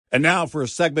And now for a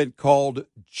segment called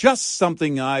Just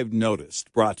Something I've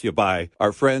Noticed, brought to you by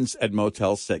our friends at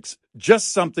Motel 6.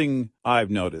 Just something I've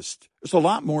noticed. There's a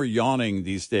lot more yawning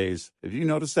these days. Have you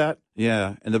noticed that?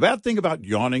 Yeah. And the bad thing about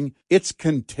yawning, it's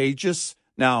contagious.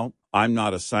 Now, I'm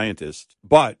not a scientist,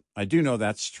 but I do know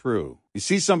that's true. You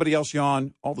see somebody else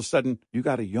yawn, all of a sudden, you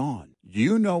got to yawn.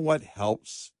 You know what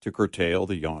helps to curtail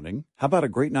the yawning? How about a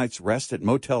great night's rest at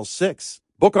Motel 6?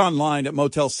 Book online at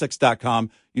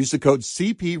motel6.com. Use the code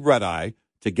CPRedEye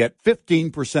to get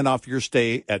 15% off your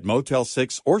stay at Motel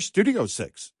 6 or Studio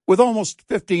 6. With almost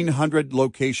 1,500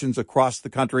 locations across the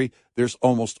country, there's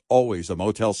almost always a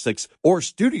Motel 6 or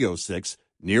Studio 6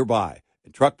 nearby.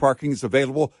 And truck parking is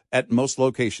available at most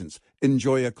locations.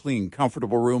 Enjoy a clean,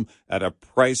 comfortable room at a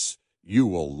price you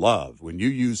will love when you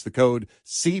use the code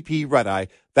CPRedEye.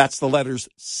 That's the letters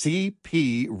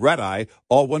CPRedEye,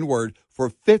 all one word, for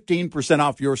 15%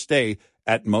 off your stay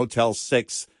at Motel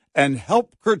 6 and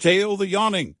help curtail the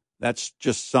yawning. That's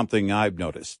just something I've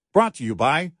noticed. Brought to you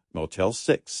by Motel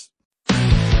 6.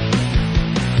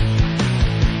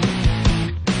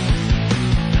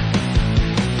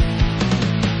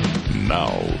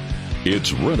 Now,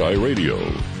 it's Red Eye Radio.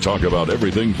 Talk about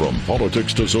everything from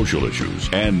politics to social issues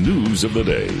and news of the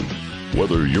day.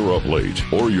 Whether you're up late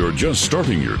or you're just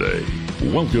starting your day,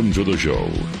 welcome to the show.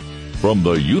 From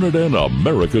the Uniden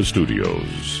America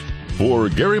Studios. For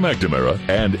Gary McNamara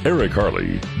and Eric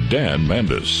Harley, Dan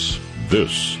Mandis,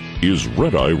 this is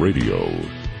Red Eye Radio.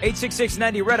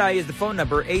 866-90-RED-EYE is the phone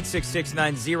number,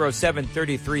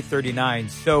 866-907-3339.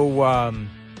 So,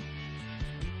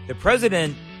 the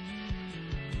president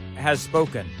has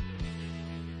spoken,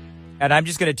 and I'm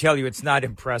just going to tell you it's not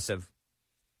impressive.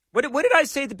 What did I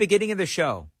say at the beginning of the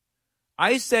show?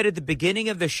 I said at the beginning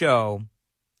of the show,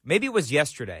 maybe it was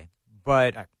yesterday,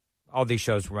 but all these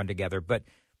shows run together, but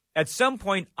at some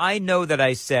point I know that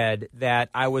I said that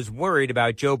I was worried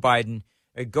about Joe Biden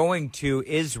going to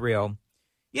Israel,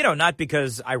 not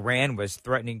because Iran was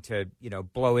threatening to,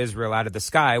 blow Israel out of the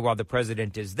sky while the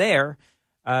president is there,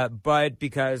 but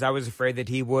because I was afraid that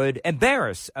he would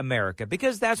embarrass America,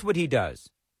 because that's what he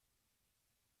does.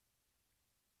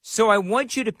 So I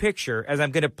want you to picture, as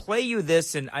I'm going to play you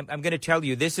this, and I'm going to tell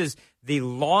you, this is the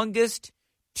longest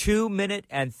 2-minute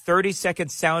and 30-second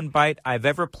soundbite I've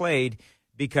ever played,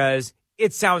 because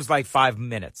it sounds like 5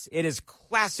 minutes. It is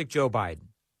classic Joe Biden.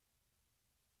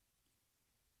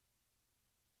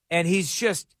 And he's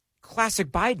just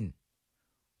classic Biden.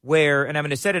 And I'm going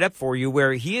to set it up for you,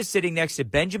 where he is sitting next to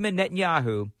Benjamin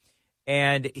Netanyahu,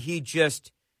 and he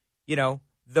just,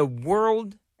 the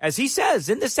world, as he says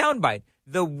in the soundbite,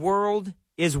 the world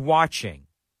is watching.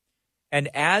 And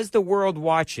as the world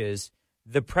watches,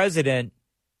 the president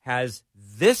has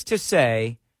this to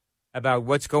say about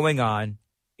what's going on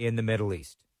in the Middle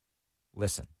East.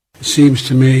 Listen. It seems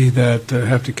to me that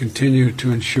have to continue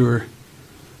to ensure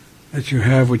that you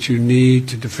have what you need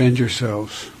to defend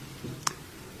yourselves.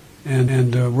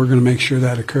 And we're going to make sure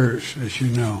that occurs, as you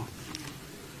know.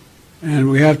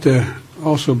 And we have to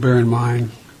also bear in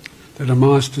mind that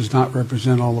Hamas does not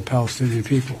represent all the Palestinian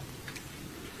people.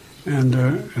 And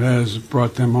it has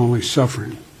brought them only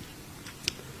suffering.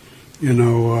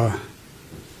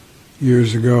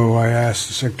 Years ago, I asked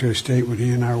the Secretary of State when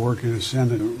he and I were working in the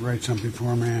Senate to write something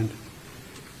for me, and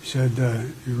he said,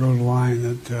 he wrote a line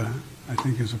that I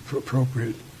think is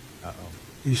appropriate. Uh-oh.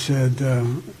 He said,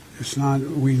 it's not,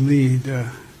 we lead,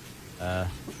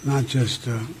 not just,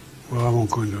 well, I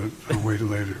won't go into it. I'll wait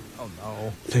later. Oh,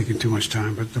 no. Taking too much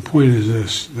time. But the point is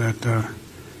this, that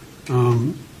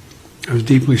I was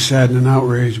deeply saddened and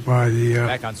outraged by the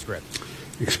back on script.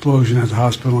 Explosion at the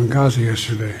hospital in Gaza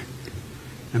yesterday.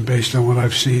 And based on what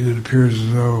I've seen, it appears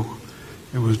as though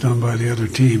it was done by the other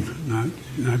team, not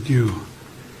you.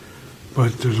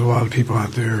 But there's a lot of people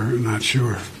out there not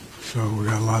sure. So we've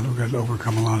got to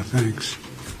overcome a lot of things.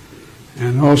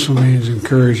 And it also means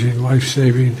encouraging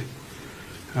life-saving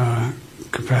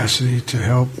capacity to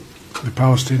help the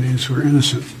Palestinians who are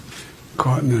innocent,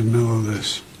 caught in the middle of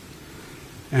this.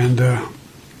 And,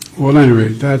 well, at any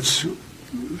rate, that's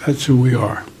who we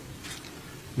are.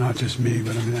 Not just me,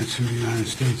 but that's who the United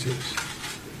States is.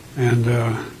 And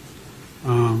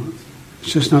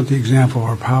it's just not the example of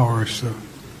our power, it's the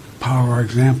power of our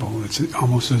example. It's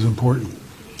almost as important.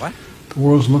 What? The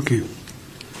world's looking.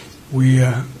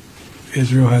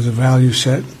 Israel has a value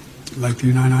set like the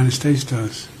United States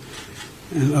does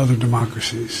and other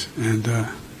democracies. And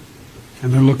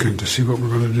they're looking to see what we're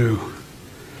going to do.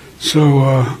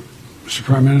 So, Mr.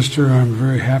 Prime Minister, I'm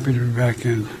very happy to be back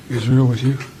in Israel with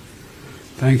you.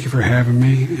 Thank you for having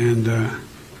me, and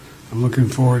I'm looking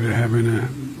forward to having a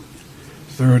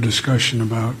thorough discussion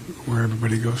about where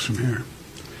everybody goes from here.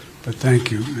 But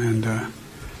thank you. And I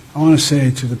want to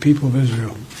say to the people of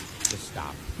Israel, just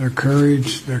stop. Their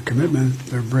courage, their commitment,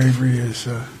 their bravery is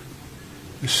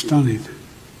stunning.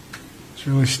 It's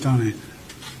really stunning.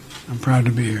 I'm proud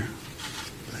to be here.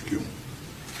 Thank you.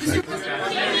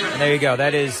 And there you go.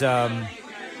 That is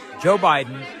Joe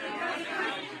Biden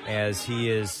as he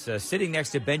is sitting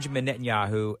next to Benjamin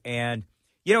Netanyahu. And,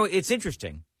 you know, it's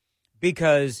interesting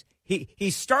because he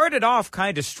started off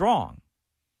kind of strong.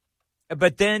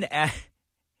 But then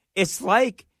it's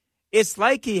like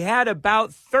he had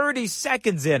about 30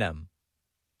 seconds in him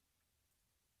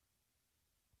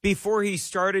before he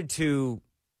started to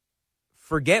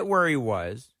forget where he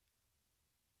was,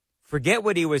 forget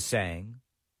what he was saying,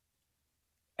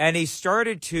 and he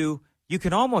started to, you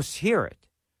can almost hear it,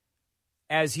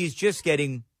 as he's just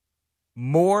getting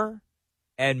more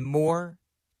and more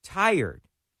tired.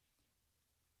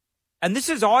 And this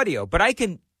is audio, but I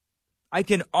can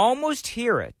almost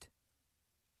hear it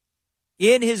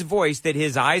in his voice that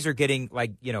his eyes are getting,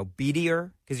 like, you know,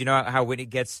 beadier, because you know how when it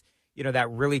gets, you know,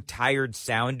 that really tired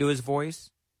sound to his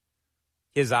voice,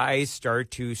 his eyes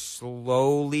start to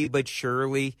slowly but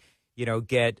surely, you know,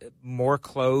 get more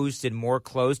closed.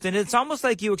 And it's almost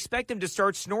like you expect him to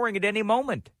start snoring at any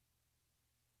moment.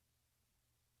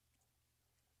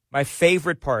 My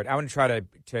favorite part, I want to try to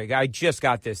I just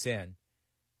got this in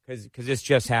because this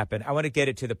just happened. I want to get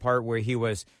it to the part where he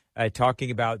was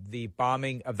talking about the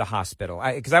bombing of the hospital.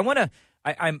 Because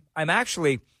I'm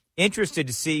actually interested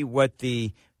to see what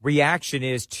the reaction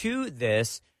is to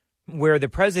this, where the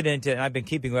president, and I've been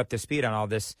keeping up to speed on all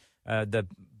this, the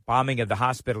bombing of the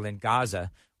hospital in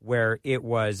Gaza, where it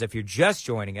was, if you're just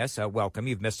joining us, welcome,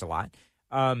 you've missed a lot,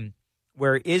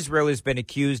 where Israel has been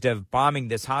accused of bombing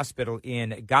this hospital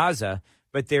in Gaza.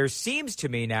 But there seems to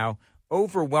me now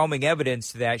overwhelming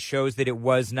evidence that shows that it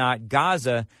was not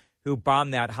Gaza who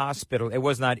bombed that hospital. It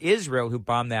was not Israel who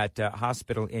bombed that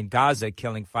hospital in Gaza,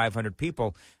 killing 500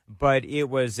 people, but it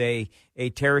was a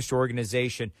terrorist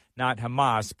organization, not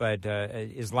Hamas, but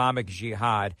Islamic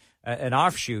Jihad, an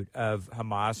offshoot of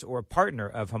Hamas or a partner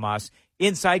of Hamas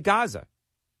inside Gaza.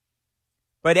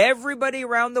 But everybody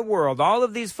around the world, all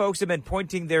of these folks have been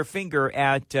pointing their finger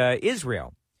at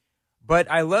Israel.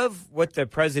 But I love what the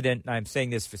president, and I'm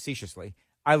saying this facetiously,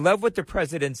 I love what the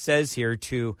president says here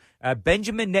to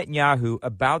Benjamin Netanyahu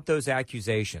about those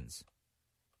accusations.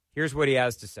 Here's what he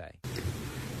has to say.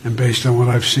 And based on what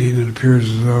I've seen, it appears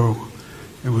as though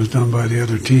it was done by the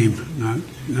other team,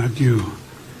 not you.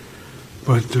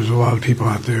 But there's a lot of people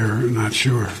out there not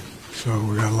sure. So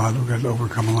we've got to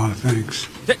overcome a lot of things.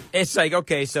 It's like,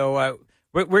 okay, so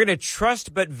we're going to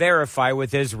trust but verify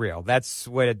with Israel. That's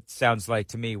what it sounds like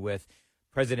to me with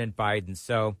President Biden.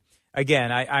 So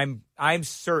again, I'm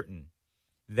certain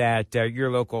that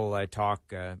your local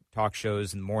talk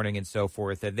shows in the morning and so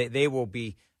forth, they will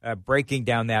be breaking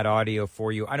down that audio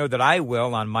for you. I know that I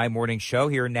will on my morning show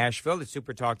here in Nashville at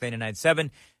Super Talk 99.7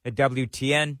 at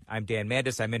WTN. I'm Dan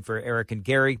Mandis. I'm in for Eric and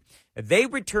Gary. They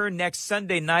return next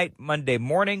Sunday night, Monday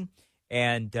morning,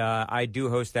 and I do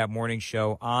host that morning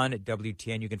show on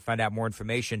WTN. You can find out more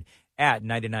information at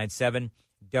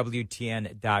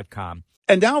 997WTN.com.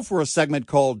 And now for a segment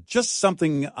called Just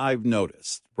Something I've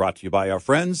Noticed, brought to you by our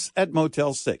friends at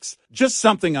Motel 6. Just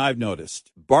something I've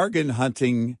noticed. Bargain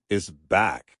hunting is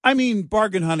back. I mean,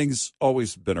 bargain hunting's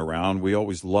always been around. We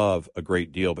always love a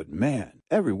great deal. But man,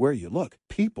 everywhere you look,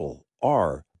 people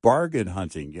are bargain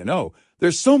hunting. You know,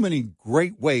 there's so many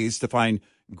great ways to find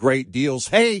great deals.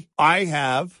 Hey, I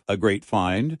have a great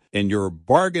find in your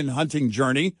bargain hunting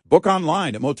journey. Book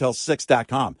online at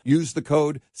Motel6.com. Use the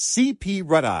code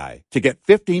CP to get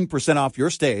 15% off your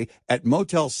stay at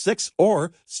Motel 6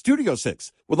 or Studio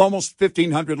 6. With almost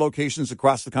 1,500 locations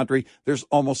across the country, there's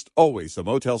almost always a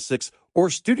Motel 6 or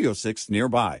Studio 6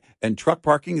 nearby, and truck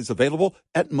parking is available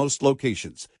at most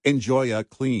locations. Enjoy a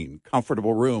clean,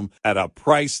 comfortable room at a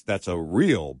price that's a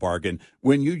real bargain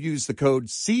when you use the code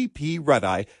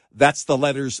CP That's the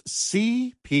letters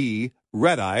CP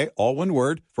all one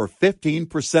word, for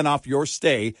 15% off your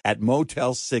stay at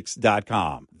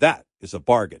Motel6.com. That is a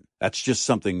bargain. That's just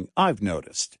something I've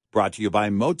noticed. Brought to you by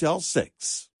Motel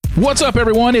 6. What's up,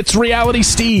 everyone? It's Reality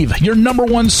Steve, your number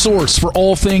one source for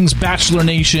all things Bachelor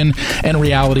Nation and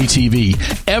reality TV.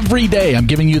 Every day, I'm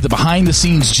giving you the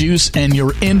behind-the-scenes juice and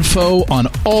your info on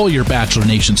all your Bachelor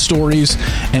Nation stories,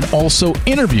 and also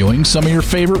interviewing some of your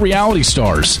favorite reality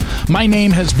stars. My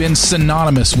name has been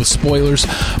synonymous with spoilers,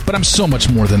 but I'm so much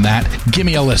more than that. Give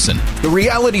me a listen. The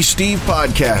Reality Steve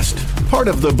Podcast, part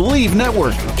of the Believe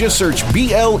Network. Just search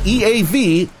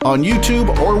BLEAV on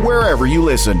YouTube or wherever you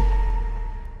listen.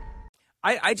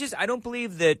 I don't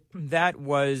believe that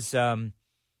was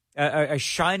a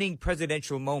shining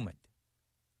presidential moment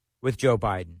with Joe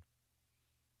Biden.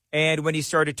 And when he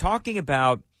started talking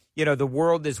about, the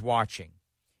world is watching,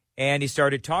 and he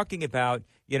started talking about,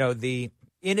 the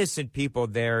innocent people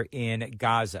there in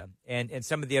Gaza and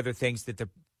some of the other things that the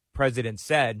president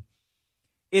said,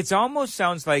 it almost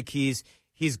sounds like he's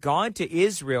gone to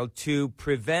Israel to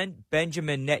prevent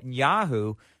Benjamin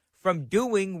Netanyahu from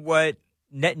doing what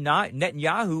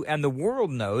Netanyahu and the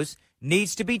world knows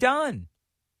needs to be done.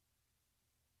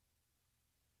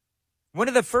 One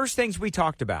of the first things we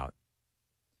talked about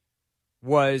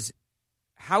was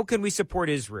how can we support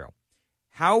Israel?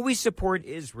 How we support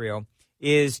Israel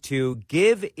is to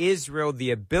give Israel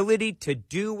the ability to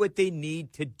do what they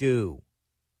need to do.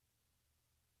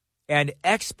 And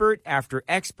expert after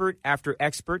expert after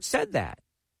expert said that.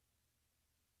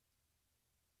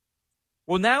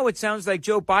 Well, now it sounds like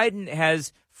Joe Biden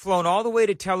has flown all the way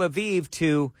to Tel Aviv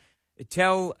to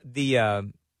tell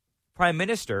the Prime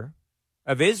Minister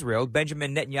of Israel,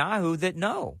 Benjamin Netanyahu, that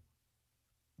no,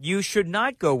 you should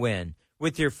not go in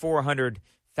with your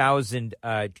 400,000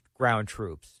 ground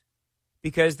troops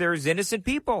because there's innocent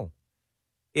people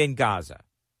in Gaza.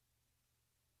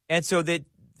 And so that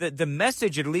the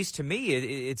message, at least to me,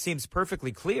 it seems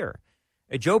perfectly clear.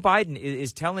 Joe Biden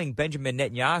is telling Benjamin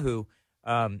Netanyahu,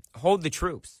 hold the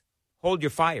troops, hold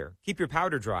your fire, keep your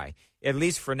powder dry, at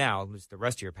least for now, at least the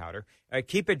rest of your powder,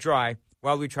 keep it dry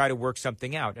while we try to work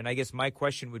something out. And I guess my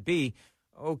question would be,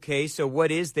 okay, so what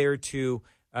is there to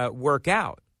work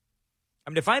out?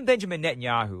 I mean, if I'm Benjamin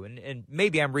Netanyahu, and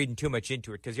maybe I'm reading too much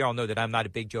into it because you all know that I'm not a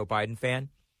big Joe Biden fan,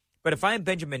 but if I'm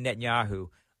Benjamin Netanyahu,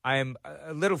 I'm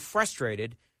a little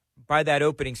frustrated by that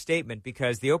opening statement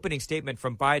because the opening statement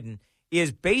from Biden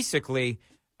is basically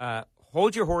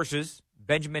hold your horses,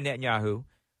 Benjamin Netanyahu,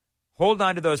 hold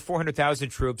on to those 400,000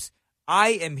 troops. I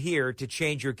am here to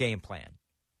change your game plan.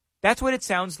 That's what it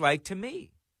sounds like to me.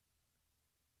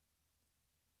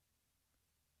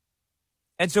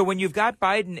 And so when you've got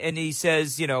Biden and he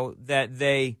says, that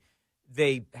they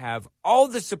have all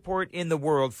the support in the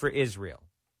world for Israel,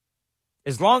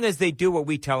 as long as they do what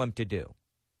we tell them to do,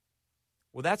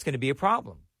 well, that's going to be a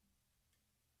problem.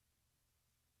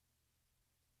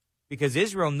 Because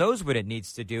Israel knows what it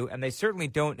needs to do, and they certainly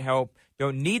don't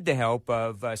need the help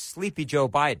of sleepy Joe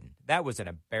Biden. That was an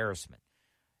embarrassment.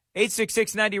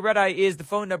 866-90 Red Eye is the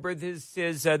phone number. This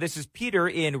is Peter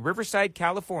in Riverside,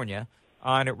 California,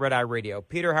 on Red Eye Radio.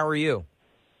 Peter, how are you?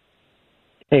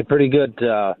 Hey, pretty good.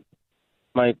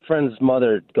 My friend's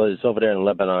mother goes over there in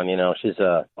Lebanon. She's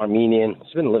Armenian.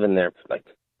 She's been living there for like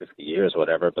 50 years or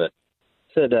whatever, but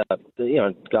said,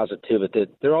 Gaza too, but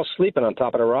they're all sleeping on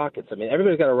top of the rockets. I mean,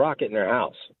 everybody's got a rocket in their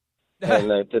house, and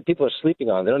the people are sleeping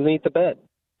on it. They're underneath the bed.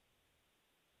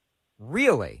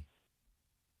 Really?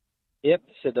 Yep.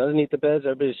 Said underneath the beds,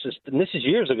 everybody's just, and this is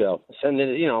years ago.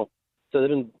 And so they've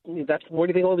been. That's where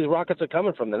do you think all these rockets are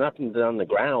coming from? They're not from on the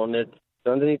ground.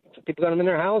 They're underneath. People got them in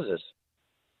their houses.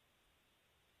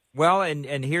 Well,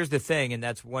 and here's the thing, and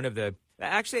that's one of the.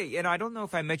 Actually, I don't know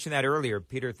if I mentioned that earlier,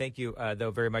 Peter. Thank you,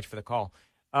 though, very much for the call.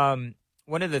 One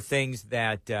of the things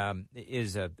that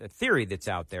is a theory that's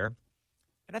out there,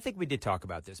 and I think we did talk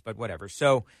about this, but whatever.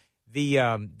 So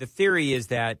the theory is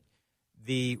that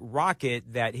the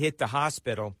rocket that hit the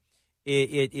hospital,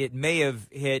 it may have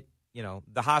hit,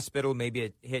 the hospital, maybe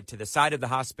it hit to the side of the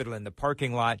hospital in the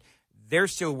parking lot. They're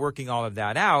still working all of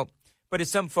that out. But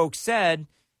as some folks said,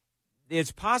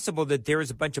 it's possible that there is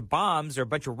a bunch of bombs or a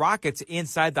bunch of rockets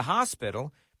inside the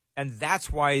hospital, and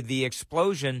that's why the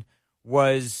explosion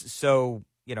was so,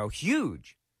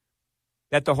 huge,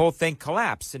 that the whole thing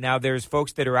collapsed. And now there's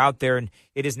folks that are out there, and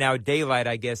it is now daylight,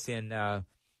 I guess, in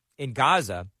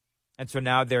Gaza. And so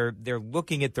now they're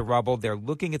looking at the rubble, they're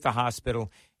looking at the hospital,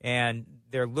 and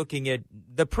they're looking at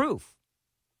the proof.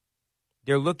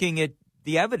 They're looking at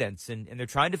the evidence, and they're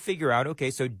trying to figure out,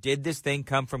 okay, so did this thing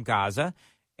come from Gaza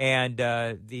and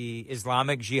the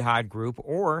Islamic Jihad group,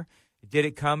 or did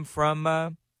it come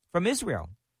from Israel?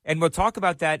 And we'll talk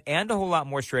about that and a whole lot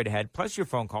more straight ahead, plus your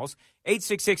phone calls.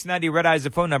 866-90 Red Eye is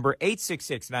the phone number,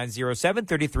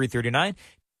 866-907-3339.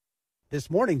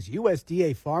 This morning's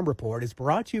USDA Farm Report is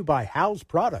brought to you by House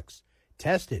Products.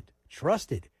 Tested,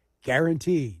 trusted,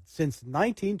 guaranteed since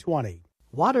 1920.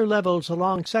 Water levels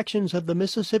along sections of the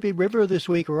Mississippi River this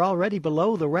week are already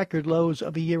below the record lows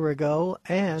of a year ago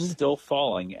and still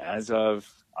falling as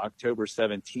of October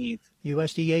 17th.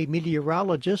 USDA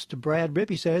meteorologist Brad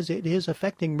Rippey says it is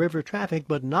affecting river traffic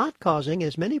but not causing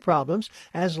as many problems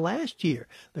as last year.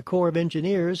 The Corps of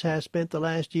Engineers has spent the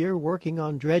last year working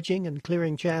on dredging and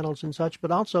clearing channels and such,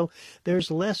 but also there's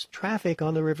less traffic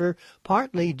on the river,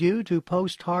 partly due to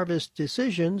post-harvest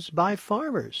decisions by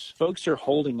farmers. Folks are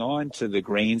holding on to the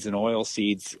grains and oil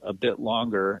seeds a bit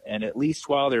longer, and at least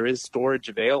while there is storage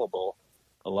available,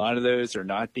 a lot of those are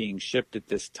not being shipped at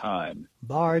this time.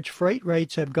 Barge freight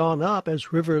rates have gone up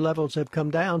as river levels have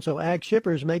come down, so ag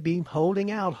shippers may be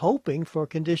holding out, hoping for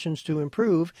conditions to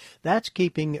improve. That's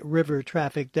keeping river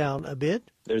traffic down a bit.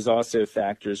 There's also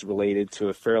factors related to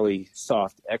a fairly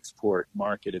soft export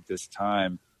market at this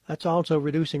time. That's also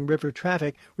reducing river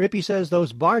traffic. Rippey says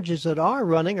those barges that are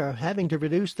running are having to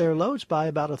reduce their loads by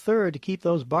about a third to keep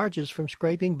those barges from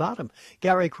scraping bottom.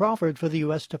 Gary Crawford for the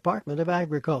U.S. Department of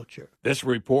Agriculture. This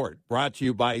report brought to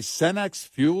you by Cenex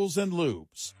Fuels and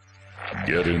Lubes.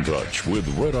 Get in touch with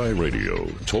Red Eye Radio,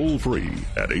 toll free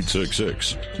at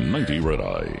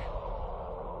 866-90-RED-EYE.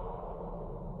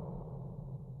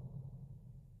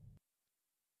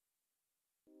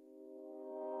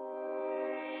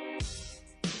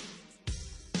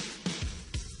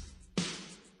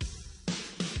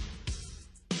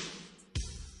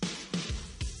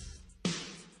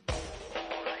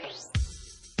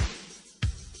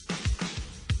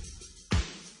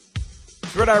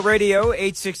 Red Eye Radio,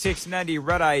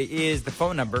 866-90 Eye is the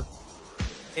phone number,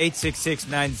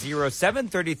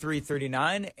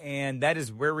 866-907-3339, and that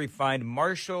is where we find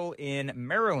Marshall in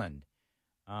Maryland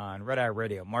on Red Eye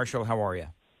Radio. Marshall, how are you?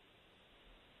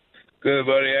 Good,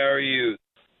 buddy. How are you?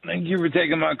 Thank you for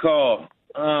taking my call.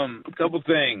 A couple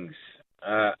things.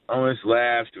 I almost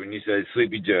laughed when you said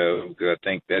Sleepy Joe, because I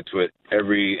think that's what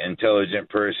every intelligent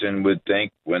person would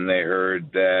think when they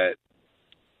heard that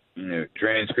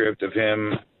transcript of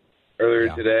him earlier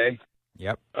today.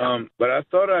 Yep. But I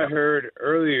thought I heard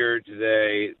earlier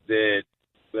today that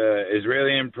the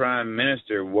Israeli Prime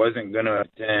Minister wasn't going to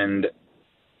attend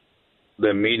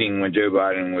the meeting when Joe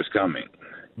Biden was coming.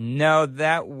 No,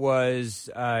 that was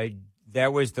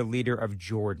the leader of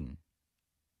Jordan.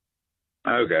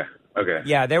 Okay.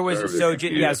 Yeah, there was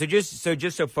just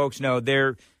so folks know,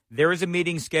 there is a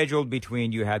meeting scheduled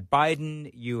between, you had Biden,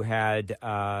 you had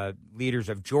leaders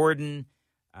of Jordan,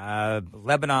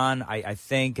 Lebanon, I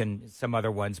think, and some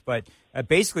other ones. But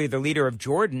basically, the leader of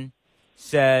Jordan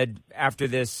said after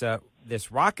this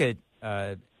rocket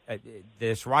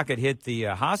hit the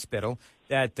hospital,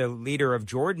 that the leader of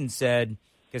Jordan said,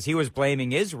 because he was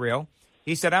blaming Israel,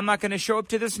 he said, I'm not going to show up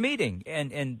to this meeting.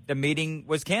 And the meeting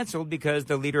was canceled because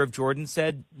the leader of Jordan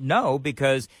said no,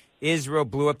 because Israel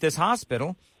blew up this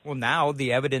hospital. Well, now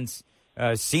the evidence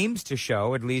seems to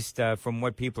show, at least from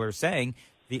what people are saying,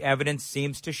 the evidence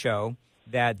seems to show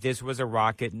that this was a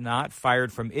rocket not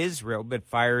fired from Israel, but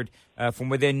fired from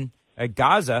within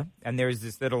Gaza. And there's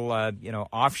this little,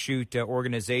 offshoot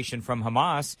organization from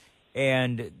Hamas,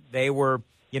 and they were,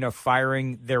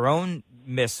 firing their own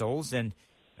missiles and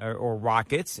or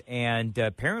rockets. And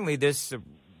apparently this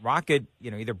rocket,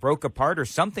 either broke apart or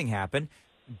something happened,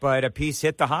 but a piece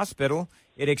hit the hospital.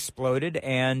 It exploded,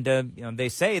 and they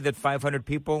say that 500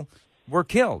 people were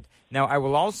killed. Now, I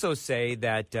will also say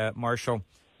that, Marshall,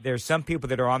 there's some people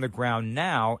that are on the ground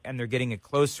now, and they're getting a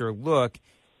closer look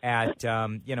at,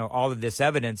 all of this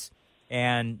evidence,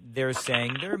 and they're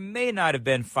saying there may not have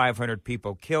been 500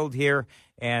 people killed here,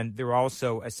 and they're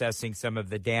also assessing some of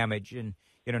the damage. And,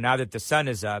 now that the sun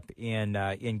is up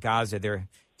in Gaza, they're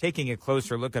taking a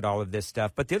closer look at all of this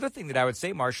stuff. But the other thing that I would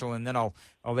say, Marshall, and then I'll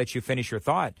let you finish your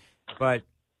thought, but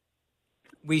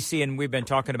we see, and we've been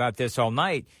talking about this all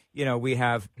night, we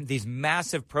have these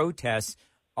massive protests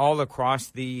all across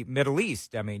the Middle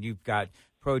East. I mean, you've got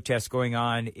protests going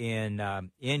on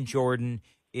in Jordan,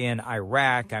 in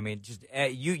Iraq. I mean, just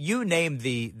you name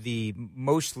the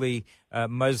mostly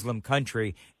Muslim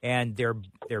country, and they're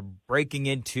breaking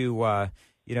into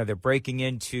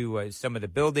some of the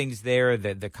buildings there,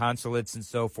 the consulates and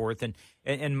so forth.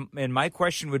 And my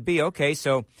question would be, okay,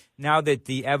 so now that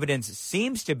the evidence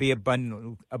seems to be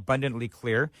abundantly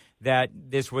clear that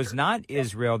this was not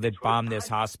Israel that bombed this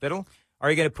hospital, are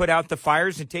you going to put out the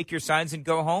fires and take your signs and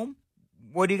go home?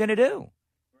 What are you going to do?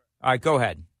 All right, go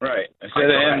ahead. Right.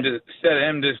 Instead of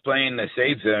him just playing the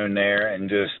safe zone there and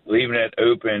just leaving it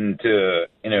open to,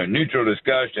 neutral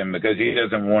discussion, because he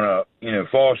doesn't want to,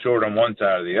 fall short on one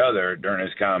side or the other during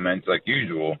his comments like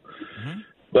usual. Mm-hmm.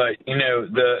 But,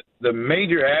 the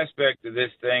major aspect of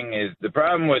this thing is the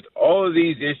problem with all of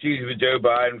these issues with Joe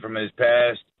Biden, from his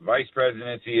past vice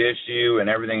presidency issue and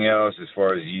everything else, as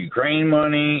far as Ukraine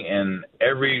money and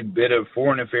every bit of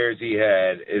foreign affairs he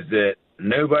had, is that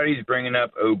nobody's bringing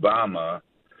up Obama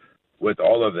with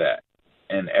all of that.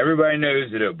 And everybody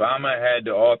knows that Obama had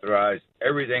to authorize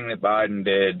everything that Biden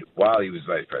did while he was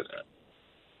vice president.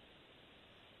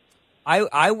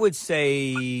 I would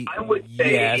say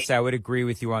yes, I would agree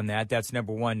with you on that. That's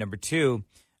number one. Number two,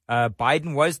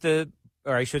 Obama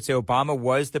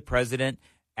was the president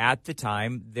at the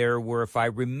time. There were, if I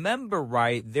remember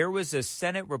right, there was a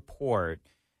Senate report,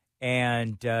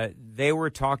 and they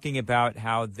were talking about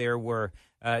how there were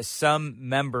some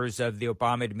members of the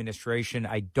Obama administration.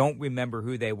 I don't remember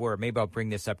who they were. Maybe I'll bring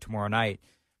this up tomorrow night.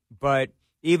 But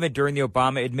even during the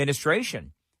Obama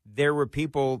administration, there were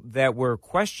people that were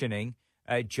questioning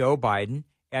Joe Biden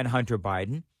and Hunter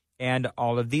Biden and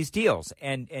all of these deals.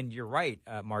 And you're right,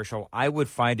 Marshall. I would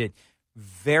find it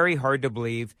very hard to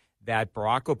believe that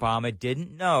Barack Obama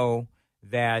didn't know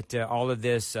that all of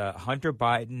this Hunter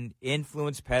Biden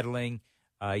influence peddling,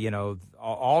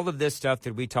 all of this stuff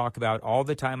that we talk about all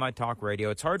the time on talk radio.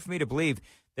 It's hard for me to believe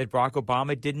that Barack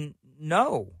Obama didn't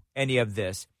know any of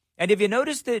this. And if you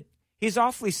notice that he's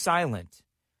awfully silent,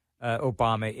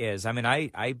 Obama is. I mean,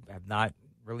 I have not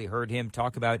really heard him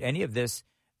talk about any of this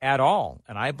at all.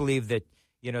 And I believe that,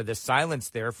 the silence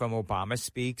there from Obama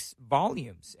speaks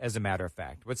volumes, as a matter of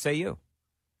fact. What say you?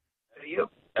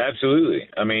 Absolutely.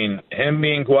 I mean, him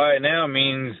being quiet now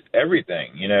means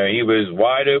everything. He was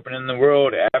wide open in the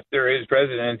world after his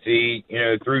presidency,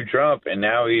 through Trump, and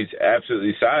now he's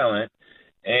absolutely silent.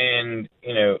 And,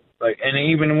 and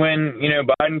even when,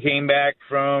 Biden came back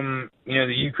from,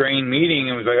 the Ukraine meeting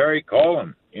and was like, all right, call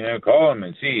him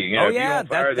and see.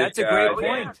 That's a great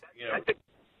point.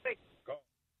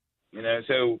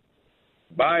 So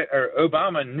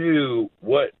Obama knew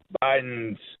what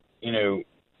Biden's,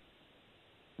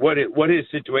 what his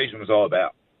situation was all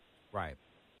about. Right.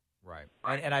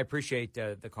 And I appreciate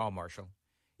the call, Marshall.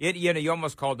 You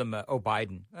almost called him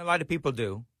O'Biden. A lot of people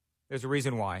do. There's a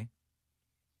reason why.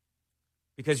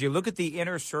 Because you look at the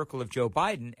inner circle of Joe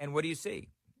Biden, and what do you see?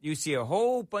 You see a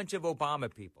whole bunch of Obama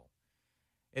people.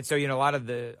 And so, a lot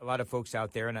of folks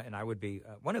out there, and I would be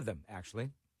one of them, actually,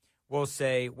 will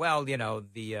say, well,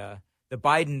 the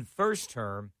Biden first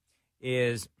term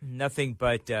is nothing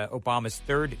but Obama's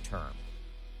third term.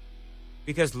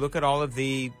 Because look at all of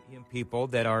the people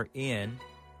that are in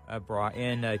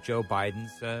Joe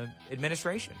Biden's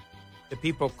administration. The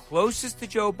people closest to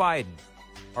Joe Biden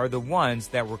are the ones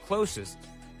that were closest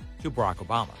to Barack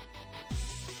Obama.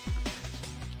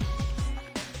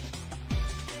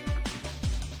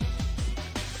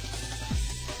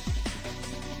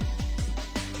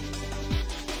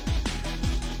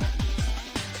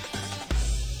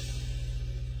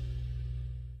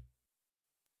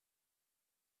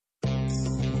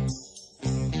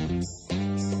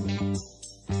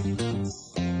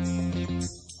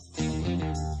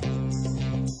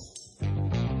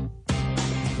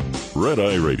 Red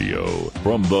Eye Radio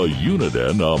from the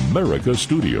Uniden America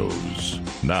Studios.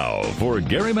 Now, for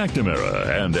Gary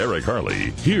McNamara and Eric Harley,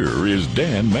 here is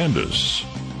Dan Mandis.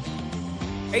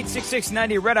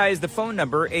 866-90 Red Eye is the phone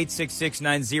number,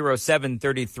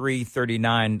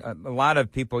 866-907-3339. A lot of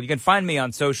people, you can find me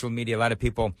on social media, a lot of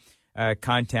people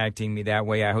contacting me that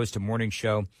way. I host a morning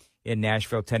show in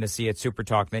Nashville, Tennessee at Super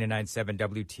Talk 99.7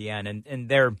 WTN, and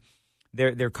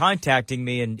they're contacting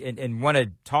me and want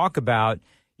to talk about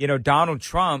Donald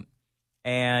Trump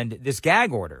and this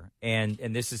gag order. And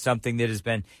this is something that has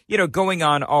been, going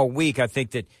on all week. I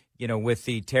think that, with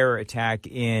the terror attack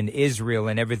in Israel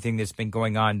and everything that's been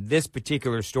going on, this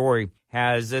particular story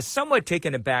has somewhat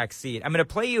taken a back seat. I'm going to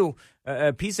play you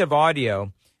a piece of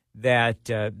audio that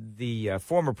the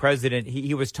former president,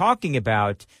 he was talking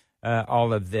about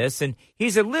all of this, and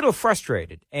he's a little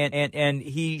frustrated. And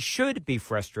he should be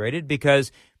frustrated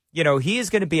because he is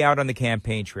going to be out on the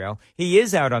campaign trail. He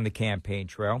is out on the campaign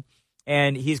trail,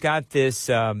 and he's got this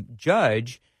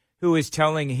judge who is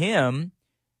telling him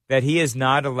that he is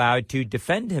not allowed to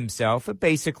defend himself,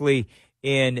 basically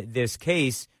in this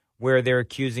case where they're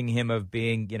accusing him of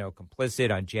being,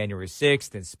 complicit on January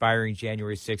 6th, inspiring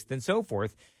January 6th, and so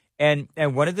forth. And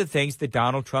one of the things that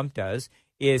Donald Trump does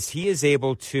is he is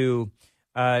able to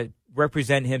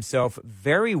represent himself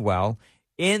very well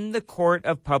in the court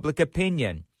of public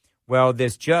opinion. Well,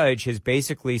 this judge has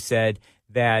basically said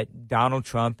that Donald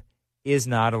Trump is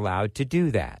not allowed to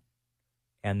do that.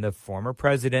 And the former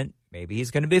president, maybe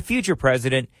he's going to be a future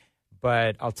president,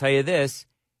 but I'll tell you this,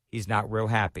 he's not real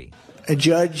happy. A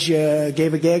judge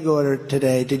gave a gag order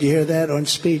today. Did you hear that on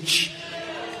speech?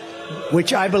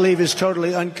 Which I believe is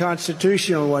totally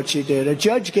unconstitutional what she did. A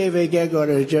judge gave a gag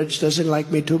order. A judge doesn't like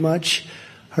me too much.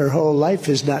 Her whole life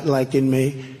is not liking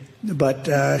me. But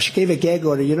she gave a gag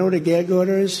order. You know what a gag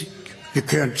order is? You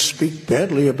can't speak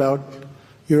badly about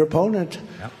your opponent.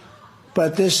 Yep.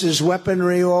 But this is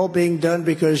weaponry all being done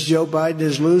because Joe Biden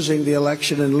is losing the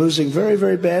election and losing very,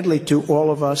 very badly to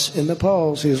all of us in the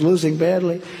polls. He's losing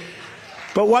badly.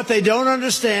 But what they don't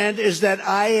understand is that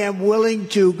I am willing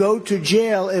to go to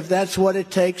jail if that's what it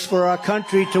takes for our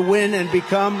country to win and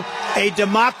become a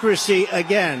democracy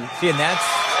again. See, and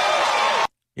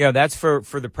that's for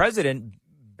the president.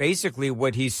 Basically,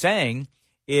 what he's saying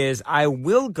is, I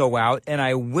will go out and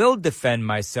I will defend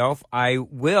myself. I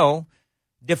will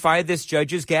defy this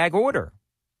judge's gag order.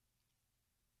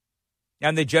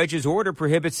 And the judge's order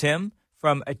prohibits him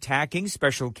from attacking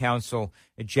special counsel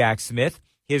Jack Smith,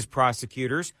 his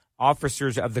prosecutors,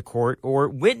 officers of the court, or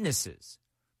witnesses.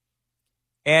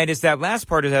 And it's that last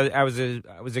part, as I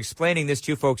was explaining this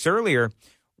to you folks earlier,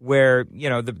 where, you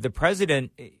know, the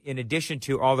president, in addition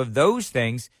to all of those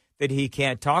things that he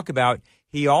can't talk about,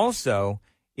 he also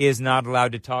is not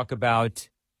allowed to talk about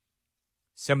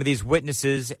some of these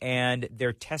witnesses and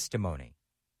their testimony.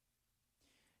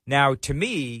 Now, to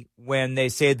me, when they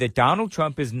say that Donald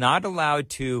Trump is not allowed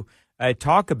to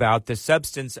talk about the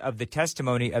substance of the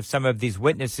testimony of some of these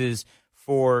witnesses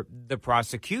for the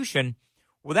prosecution,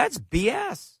 well, that's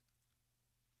BS.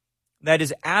 That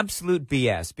is absolute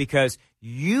BS, because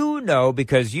you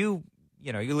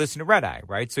listen to Red Eye,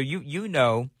 right? So you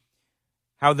know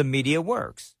how the media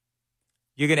works.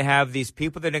 You're going to have these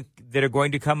people that are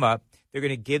going to come up. They're going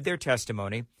to give their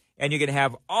testimony, and you're going to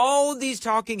have all these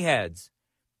talking heads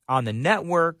on the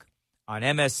network, on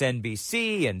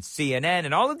MSNBC and CNN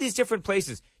and all of these different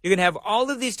places. You're going to have all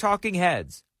of these talking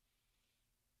heads.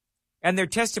 And their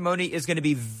testimony is going to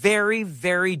be very,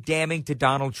 very damning to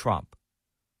Donald Trump.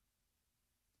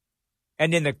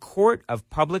 And in the court of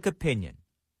public opinion,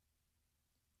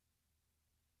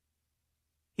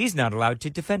 he's not allowed to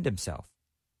defend himself.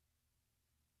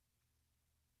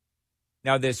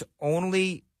 Now, this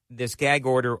gag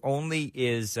order only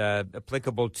is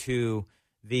applicable to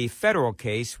the federal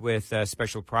case with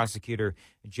Special Prosecutor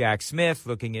Jack Smith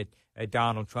looking at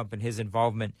Donald Trump and his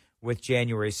involvement with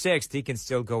January 6th. He can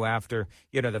still go after,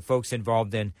 the folks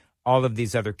involved in all of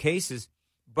these other cases.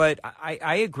 But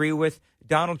I agree with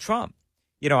Donald Trump.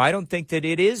 I don't think that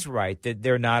it is right that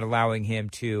they're not allowing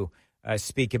him to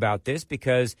speak about this,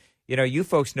 because, you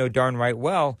folks know darn right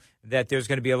well that there's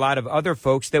going to be a lot of other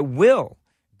folks that will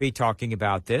be talking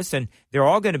about this, and they're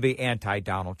all going to be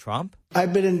anti-Donald Trump.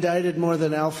 I've been indicted more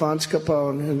than Alphonse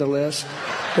Capone in the last.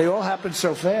 They all happen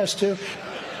so fast, too.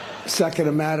 It's not going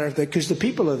to matter, because the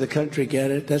people of the country get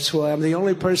it. That's why I'm the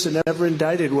only person ever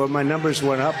indicted where my numbers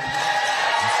went up.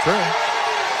 It's true.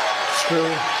 It's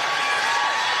true.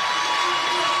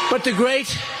 But the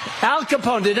great Al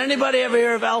Capone, did anybody ever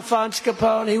hear of Alphonse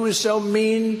Capone? He was so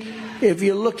mean. If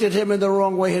you looked at him in the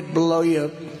wrong way, he'd blow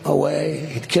you away.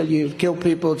 He'd kill you, kill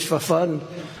people for fun.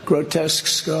 Grotesque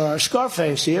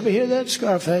Scarface. You ever hear that?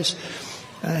 Scarface.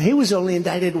 He was only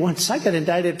indicted once. I got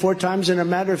indicted 4 times in a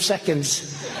matter of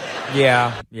seconds.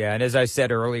 Yeah. And as I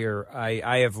said earlier,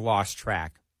 I have lost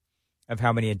track of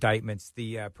how many indictments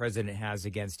the president has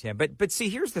against him. But see,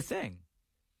 here's the thing.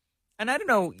 And I don't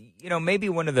know, maybe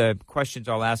one of the questions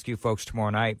I'll ask you folks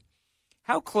tomorrow night,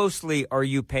 how closely are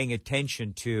you paying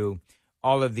attention to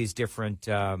all of these different,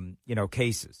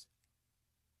 cases?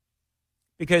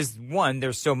 Because, one,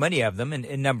 there's so many of them.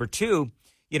 And number two,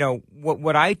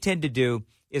 what I tend to do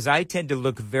is I tend to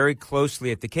look very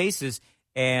closely at the cases.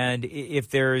 And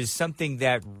if there is something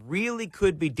that really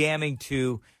could be damning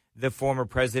to the former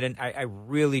president, I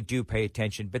really do pay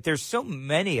attention. But there's so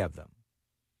many of them.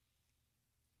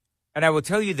 And I will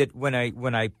tell you that when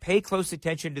I pay close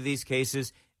attention to these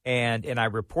cases and I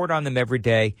report on them every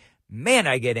day, man,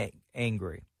 I get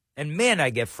angry. And man, I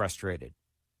get frustrated.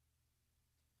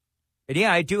 And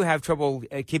yeah, I do have trouble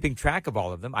keeping track of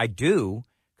all of them. I do,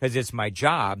 because it's my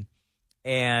job.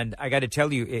 And I got to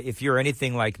tell you, if you're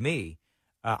anything like me,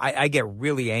 I get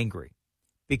really angry,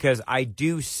 because I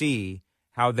do see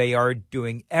how they are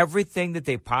doing everything that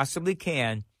they possibly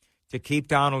can to keep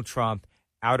Donald Trump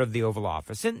out of the Oval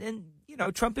Office. And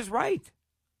Trump is right.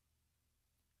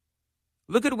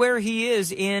 Look at where he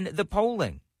is in the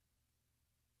polling.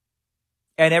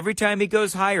 And every time he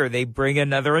goes higher, they bring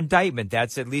another indictment.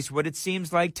 That's at least what it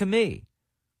seems like to me.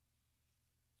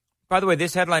 By the way,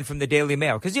 this headline from the Daily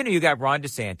Mail, because, you got Ron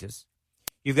DeSantis,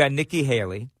 you've got Nikki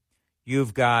Haley,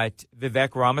 you've got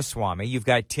Vivek Ramaswamy, you've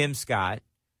got Tim Scott,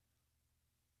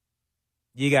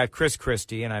 you got Chris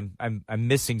Christie, and I'm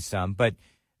missing some, but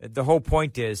the whole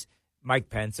point is Mike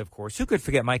Pence, of course. Who could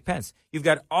forget Mike Pence? You've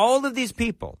got all of these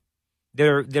people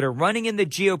that are running in the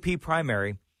GOP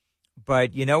primary,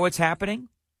 but you know what's happening?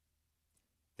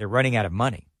 They're running out of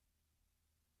money.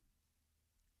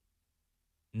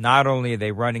 not only are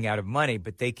they running out of money,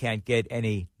 but they can't get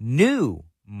any new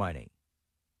money.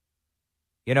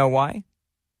 You know why?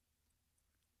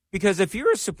 Because if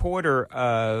you're a supporter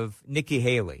of Nikki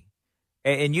Haley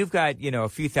and you've got, a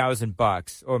few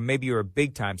 $1,000, or maybe you're a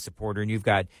big time supporter and you've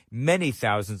got many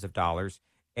thousands of dollars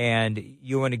and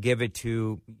you want to give it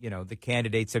to, the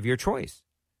candidates of your choice.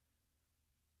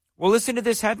 Well, listen to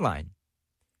this headline.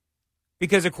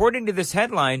 Because according to this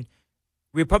headline,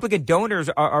 Republican donors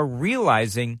are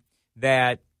realizing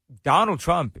that Donald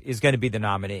Trump is going to be the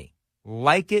nominee,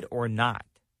 like it or not.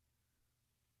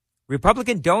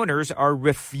 Republican donors are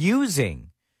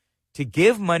refusing to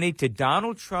give money to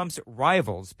Donald Trump's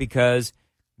rivals because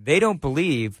they don't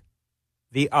believe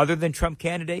the other than Trump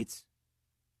candidates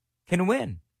can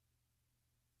win.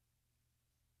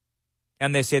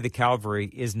 And they say the cavalry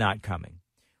is not coming.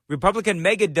 Republican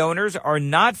mega donors are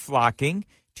not flocking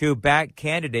to back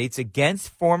candidates against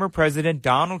former President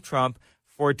Donald Trump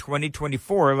for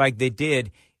 2024 like they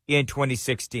did in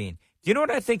 2016. Do you know what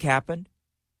I think happened?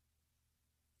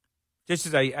 Just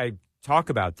as I talk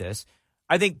about this,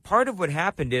 I think part of what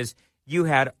happened is you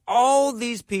had all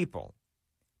these people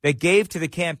that gave to the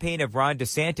campaign of Ron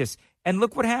DeSantis, and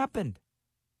look what happened.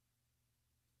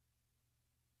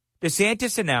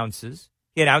 DeSantis announces,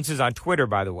 he announces on Twitter,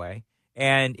 by the way,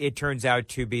 and it turns out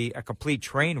to be a complete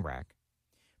train wreck.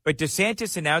 But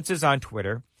DeSantis announces on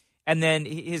Twitter, and then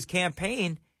his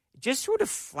campaign just sort of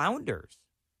flounders.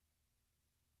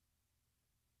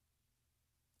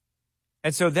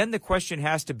 And so then the question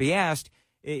has to be asked,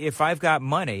 if I've got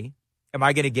money, am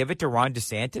I going to give it to Ron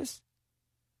DeSantis?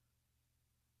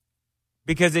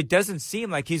 Because it doesn't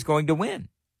seem like he's going to win.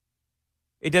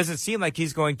 It doesn't seem like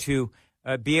he's going to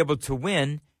be able to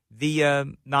win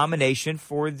the nomination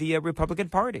for the Republican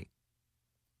Party.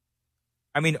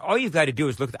 I mean, all you've got to do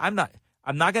is look. I'm not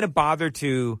going to bother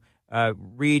to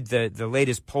read the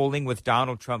latest polling with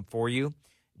Donald Trump for you.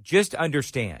 Just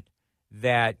understand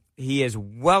that he is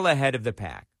well ahead of the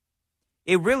pack.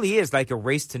 It really is like a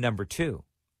race to number 2.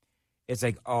 It's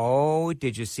like, oh,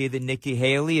 did you see that Nikki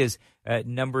Haley is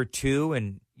number 2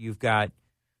 and you've got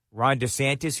Ron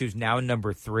DeSantis who's now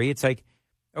number 3? It's like,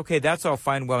 okay, that's all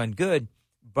fine, well, and good,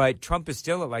 but Trump is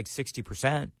still at like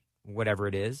 60%, whatever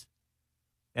it is.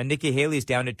 And Nikki Haley's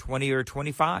down at 20 or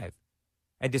 25.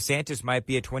 And DeSantis might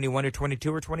be at 21 or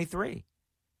 22 or 23.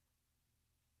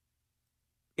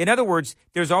 In other words,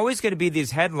 there's always going to be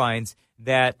these headlines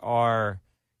that are,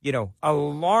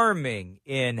 alarming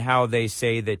in how they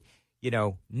say that,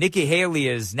 Nikki Haley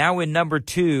is now in number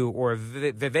 2 or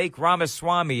Vivek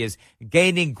Ramaswamy is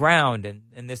gaining ground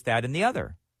and this, that, and the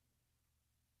other.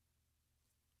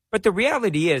 But the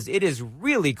reality is, it is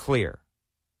really clear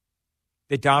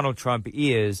that Donald Trump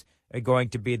is going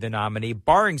to be the nominee,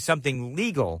 barring something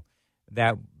legal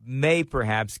that may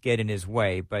perhaps get in his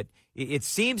way. But it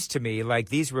seems to me like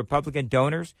these Republican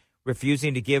donors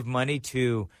refusing to give money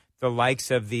to the likes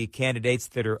of the candidates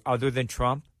that are other than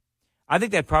Trump, I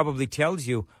think that probably tells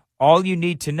you all you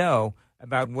need to know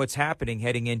about what's happening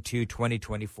heading into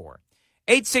 2024.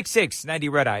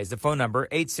 866-90-RED-EYE is the phone number,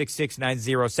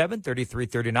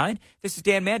 866-907-3339. This is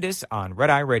Dan Mandis on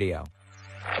Red Eye Radio.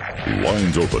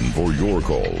 Lines open for your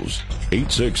calls.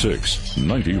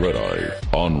 866-90-RED-EYE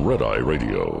on Red Eye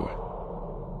Radio.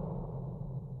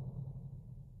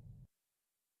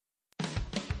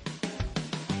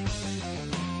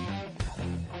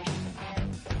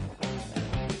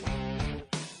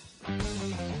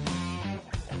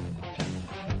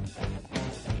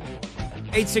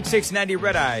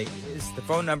 $866-90-RED-EYE is the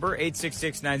phone number,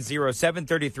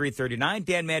 866-907-3339.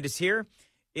 Dan Mandis here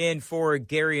in for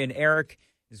Gary and Eric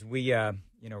as we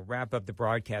wrap up the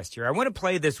broadcast here. I want to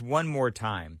play this one more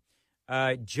time.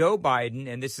 Joe Biden,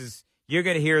 and this is, you're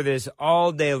going to hear this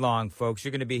all day long, folks.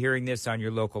 You're going to be hearing this on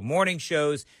your local morning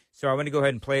shows. So I want to go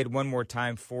ahead and play it one more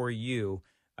time for you.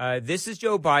 This is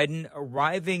Joe Biden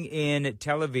arriving in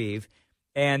Tel Aviv,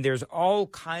 and there's all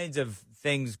kinds of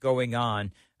things going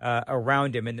on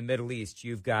around him in the Middle East.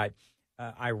 You've got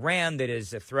Iran that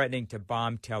is threatening to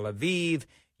bomb Tel Aviv.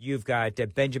 You've got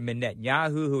Benjamin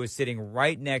Netanyahu, who is sitting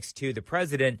right next to the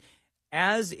president,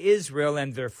 as Israel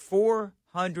and their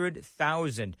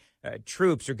 400,000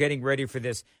 troops are getting ready for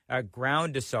this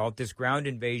ground assault, this ground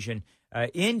invasion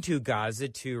into Gaza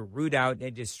to root out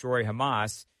and destroy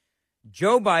Hamas.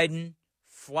 Joe Biden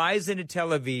flies into Tel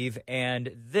Aviv,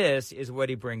 and this is what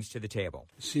he brings to the table.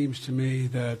 It seems to me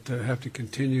that have to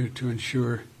continue to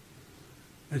ensure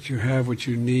that you have what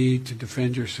you need to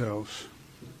defend yourselves.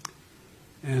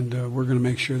 And we're going to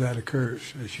make sure that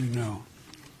occurs, as you know.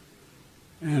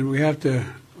 And we have to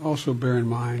also bear in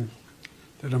mind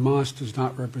that Hamas does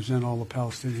not represent all the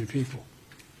Palestinian people.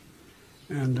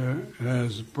 and it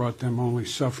has brought them only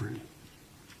suffering.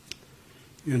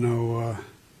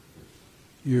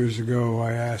 Years ago,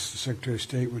 I asked the Secretary of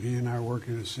State when he and I were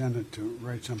working in the Senate to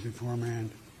write something for him, and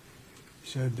he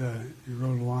said, he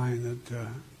wrote a line that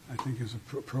I think is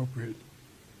appropriate.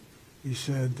 He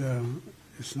said,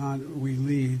 it's not, we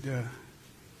lead,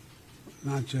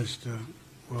 not just,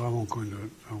 I won't go into it,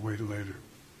 I'll wait later.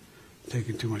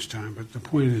 Taking too much time, but the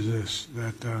point is this,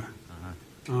 that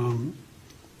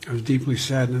I was deeply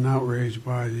saddened and outraged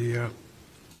by the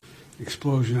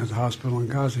explosion at the hospital in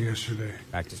Gaza yesterday.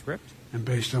 Back to script. And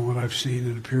based on what I've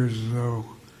seen, it appears as though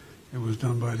it was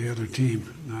done by the other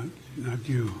team, not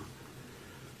you.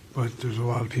 But there's a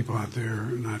lot of people out there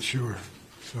not sure.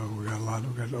 So we've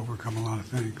got to overcome a lot of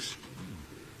things.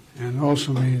 And it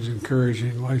also means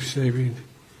encouraging life-saving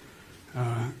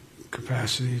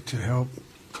capacity to help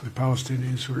the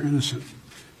Palestinians who are innocent,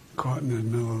 caught in the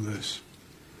middle of this.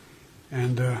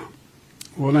 And, at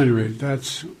any rate,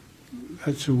 that's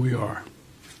who we are.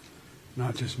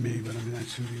 Not just me, but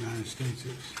that's who the United States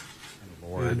is.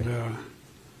 Lord.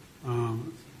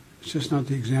 And it's just not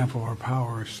the example of our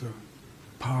power, it's the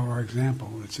power of our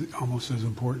example. It's almost as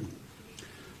important.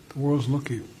 The world's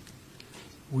looking.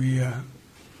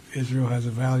 Israel has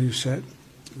a value set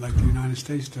like the United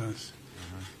States does,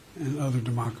 and other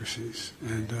democracies,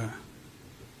 and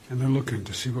they're looking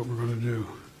to see what we're going to do.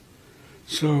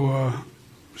 So,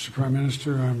 Mr. Prime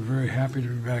Minister, I'm very happy to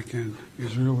be back in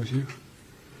Israel with you.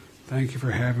 Thank you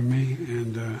for having me,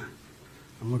 and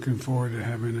I'm looking forward to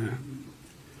having a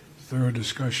thorough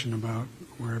discussion about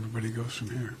where everybody goes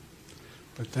from here.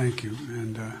 But thank you,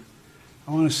 and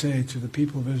I want to say to the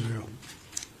people of Israel,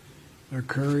 their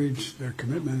courage, their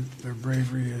commitment, their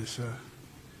bravery is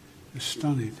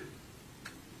stunning.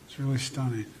 It's really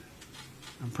stunning.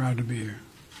 I'm proud to be here.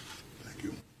 Thank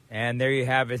you. And there you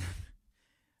have it.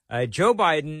 Joe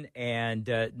Biden,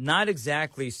 and not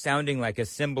exactly sounding like a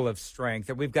symbol of strength.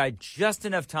 And we've got just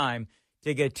enough time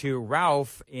to get to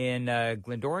Ralph in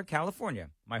Glendora, California,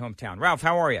 my hometown. Ralph,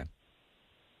 how are you?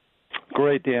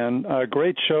 Great, Dan.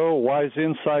 Great show, wise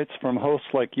insights from hosts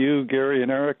like you, Gary, and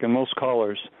Eric, and most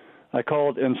callers. I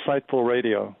call it insightful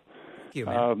radio. Thank you,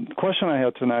 man. The question I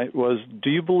had tonight was, do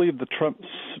you believe the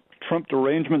Trump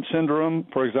derangement syndrome,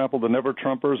 for example, the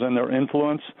never-Trumpers and their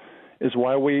influence, is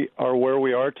why we are where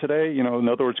we are today? In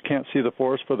other words, can't see the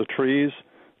forest for the trees,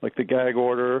 like the gag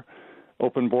order,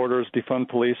 open borders, defund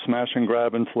police, smash and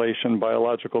grab inflation,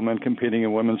 biological men competing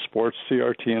in women's sports,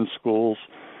 CRT in schools,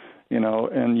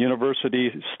 and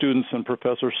university students and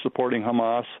professors supporting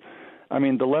Hamas.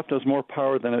 The left has more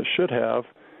power than it should have.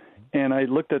 And I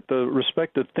looked at the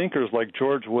respected thinkers like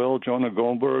George Will, Jonah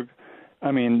Goldberg.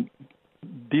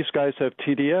 These guys have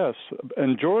TDS.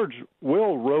 And George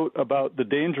Will wrote about the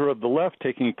danger of the left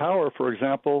taking power, for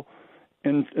example,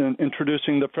 in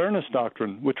introducing the fairness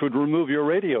doctrine, which would remove your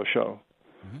radio show.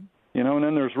 Mm-hmm. And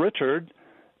then there's Richard,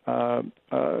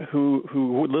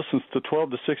 who listens to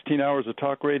 12 to 16 hours of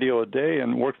talk radio a day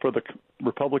and worked for the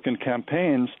Republican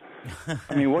campaigns.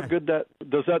 What good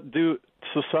does that do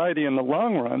society in the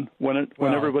long run when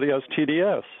everybody has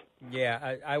TDS?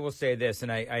 Yeah, I will say this,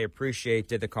 and I appreciate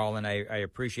the call, and I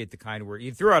appreciate the kind word.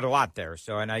 You threw out a lot there,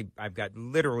 and I've got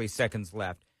literally seconds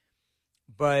left.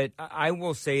 But I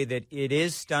will say that it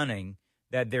is stunning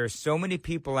that there are so many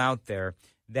people out there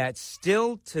that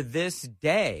still to this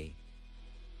day,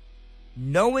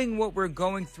 knowing what we're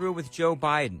going through with Joe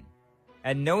Biden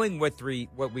and knowing what we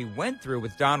went through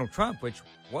with Donald Trump, which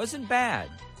wasn't bad,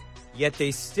 yet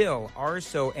they still are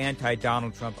so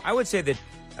anti-Donald Trump. I would say that,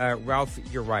 Ralph,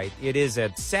 you're right. It is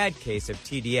a sad case of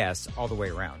TDS all the way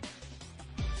around.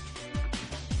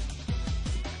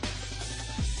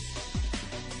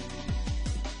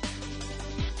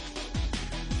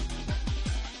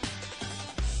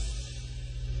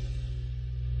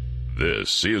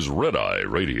 This is Red Eye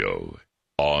Radio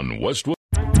on Westwood.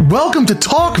 Welcome to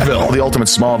Talkville, the ultimate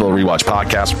Smallville rewatch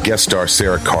podcast. Guest star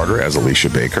Sarah Carter as Alicia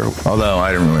Baker, although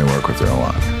I didn't really work with her a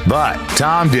lot. But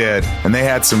Tom did, and they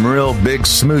had some real big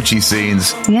smoochy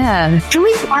scenes. Yeah. Can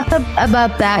we talk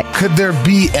about that? Could there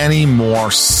be any more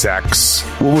sex?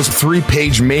 What was a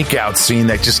 3-page makeout scene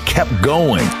that just kept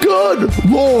going? Good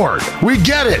Lord. We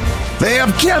get it. They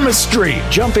have chemistry.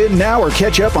 Jump in now or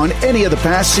catch up on any of the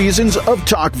past seasons of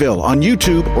Talkville on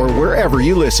YouTube or wherever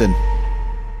you listen.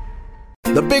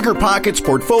 The Bigger Pockets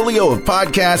portfolio of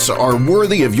podcasts are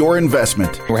worthy of your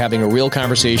investment. We're having a real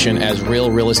conversation as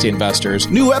real estate investors.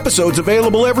 New episodes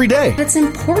available every day. It's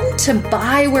important to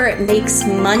buy where it makes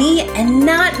money and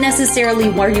not necessarily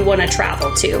where you want to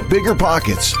travel to. Bigger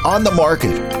Pockets, On the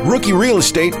Market, Rookie Real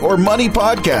Estate, or Money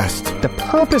Podcast. The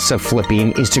purpose of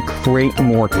flipping is to create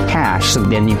more cash so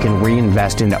then you can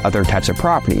reinvest into other types of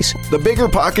properties. The Bigger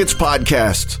Pockets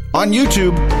Podcast on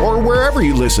YouTube or wherever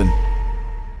you listen.